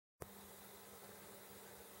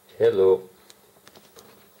Hello.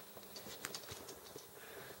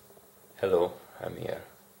 Hello, I'm here.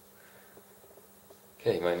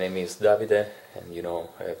 Okay, my name is Davide, and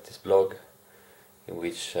I have this blog in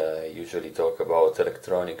which I usually talk about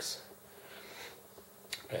electronics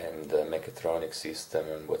and mechatronic system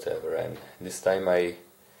and whatever, and this time I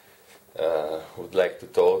would like to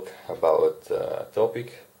talk about a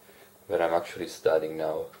topic that I'm actually studying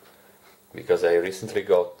now, because I recently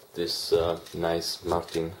got this nice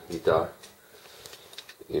Martin guitar.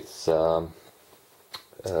 It's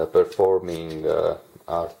performing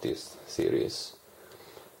artist series,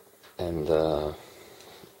 and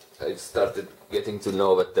I started getting to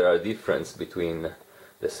know that there are differences between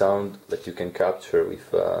the sound that you can capture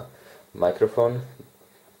with a microphone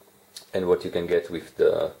and what you can get with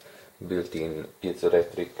the built-in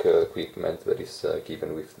piezoelectric equipment that is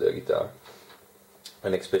given with the guitar.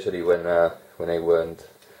 And especially when I went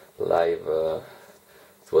live,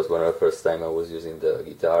 it was one of the first time I was using the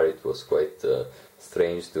guitar. It was quite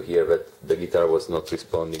strange to hear that the guitar was not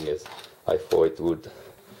responding as I thought it would,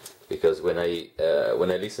 because when I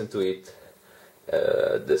listen to it,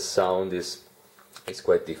 the sound is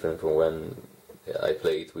quite different from when I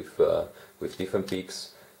play it with different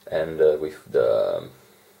picks and with the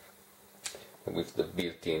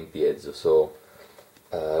built-in piezo. So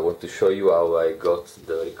I want to show you how I got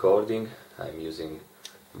the recording. I'm using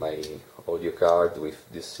my audio card with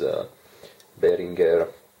this Behringer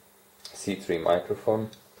C3 microphone,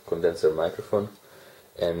 condenser microphone,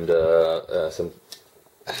 and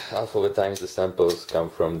half of the times the samples come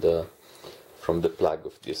from the plug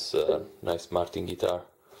of this nice Martin guitar.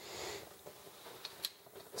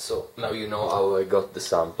 So now you know how I got the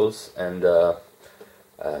samples, and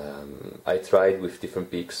I tried with different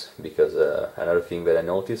picks, because another thing that I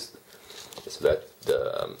noticed is that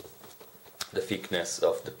the thickness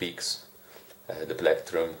of the picks, the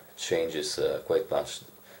plectrum, changes quite much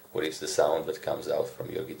what is the sound that comes out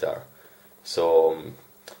from your guitar. So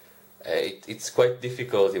it's quite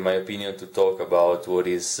difficult, in my opinion, to talk about what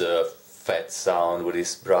is fat sound, what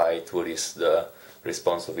is bright, what is the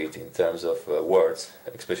response of it in terms of words,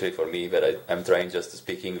 especially for me, that I'm trying just to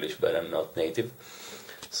speak English, but I'm not native.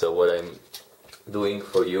 So what I'm doing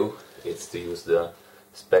for you is to use the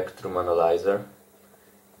spectrum analyzer.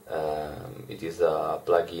 It is a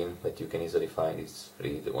plugin that you can easily find. It's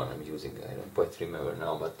free, the one I'm using. I don't quite remember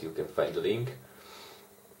now, but you can find the link.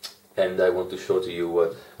 And I want to show to you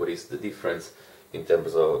what is the difference in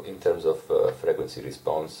terms of frequency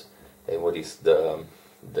response, and what is the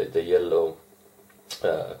yellow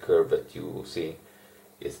curve that you see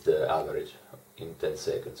is the average in 10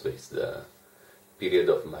 seconds, which is the period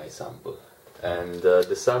of my sample. And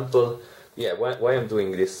the sample, yeah, why I'm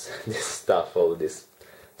doing this stuff, all these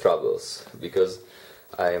troubles, because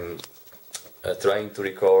I'm trying to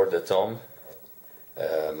record at home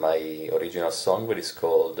my original song, that is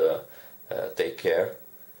called Take Care,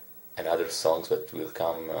 and other songs that will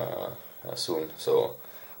come soon. So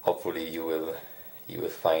hopefully you will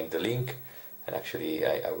find the link, and actually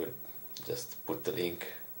I will just put the link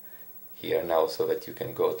here now so that you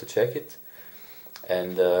can go to check it.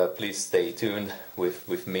 And please stay tuned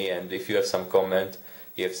with me, and if you have some comment,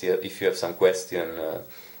 if you have some question,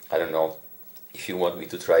 I don't know, if you want me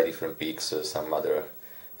to try different picks, some other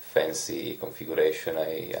fancy configuration,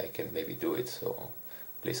 I can maybe do it, so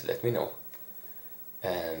please let me know.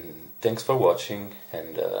 And thanks for watching,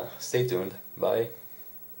 and stay tuned. Bye.